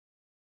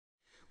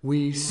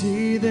We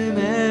see them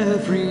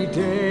every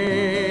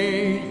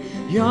day,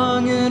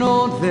 young and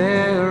old,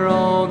 they're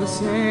all the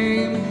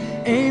same.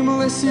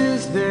 Aimless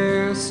is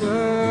their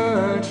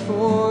search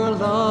for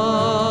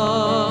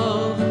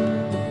love.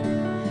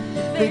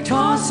 They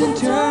toss and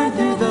turn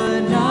through the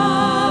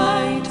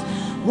night,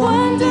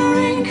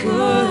 wondering,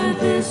 could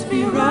this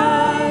be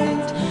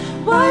right?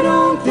 Why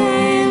don't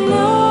they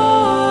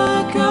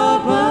look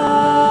above?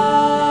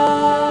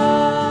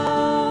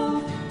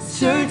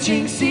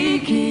 Searching,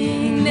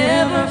 seeking,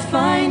 never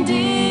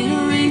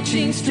finding,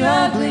 reaching,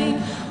 struggling,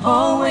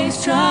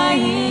 always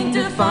trying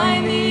to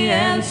find the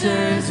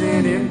answers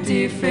in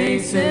empty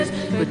faces.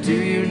 But do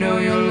you know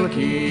you're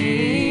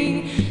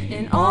looking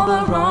in all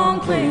the wrong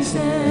places?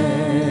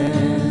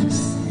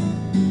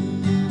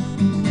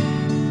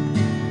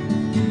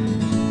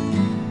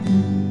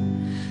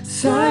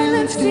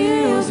 Silence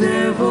steals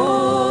their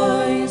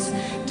voice,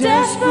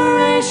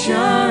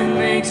 desperation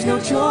makes no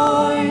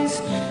choice.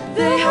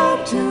 They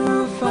hope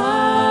to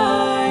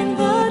find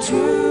the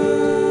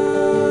truth,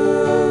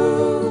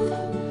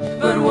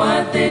 but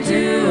what they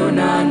do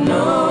not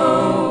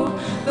know,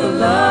 the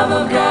love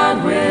of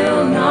God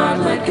will not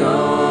let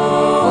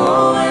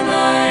go. And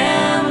I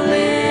am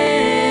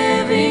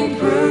living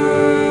proof.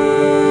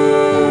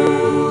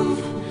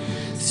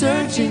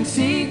 Searching,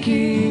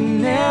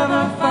 seeking,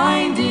 never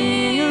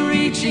finding,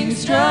 reaching,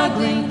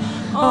 struggling,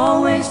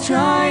 always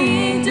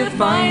trying to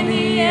find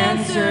the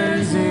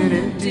answers in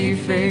empty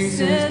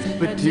faces.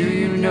 But do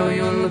you know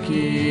you're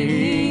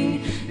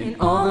looking in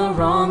all the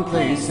wrong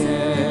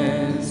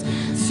places?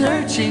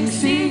 Searching,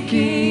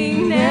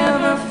 seeking,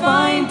 never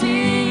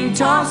finding,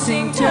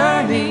 tossing,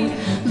 turning,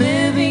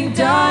 living,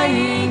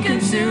 dying,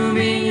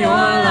 consuming your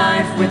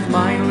life with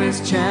mindless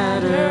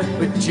chatter.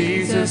 But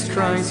Jesus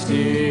Christ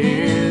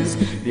is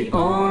the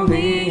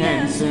only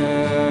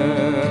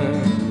answer.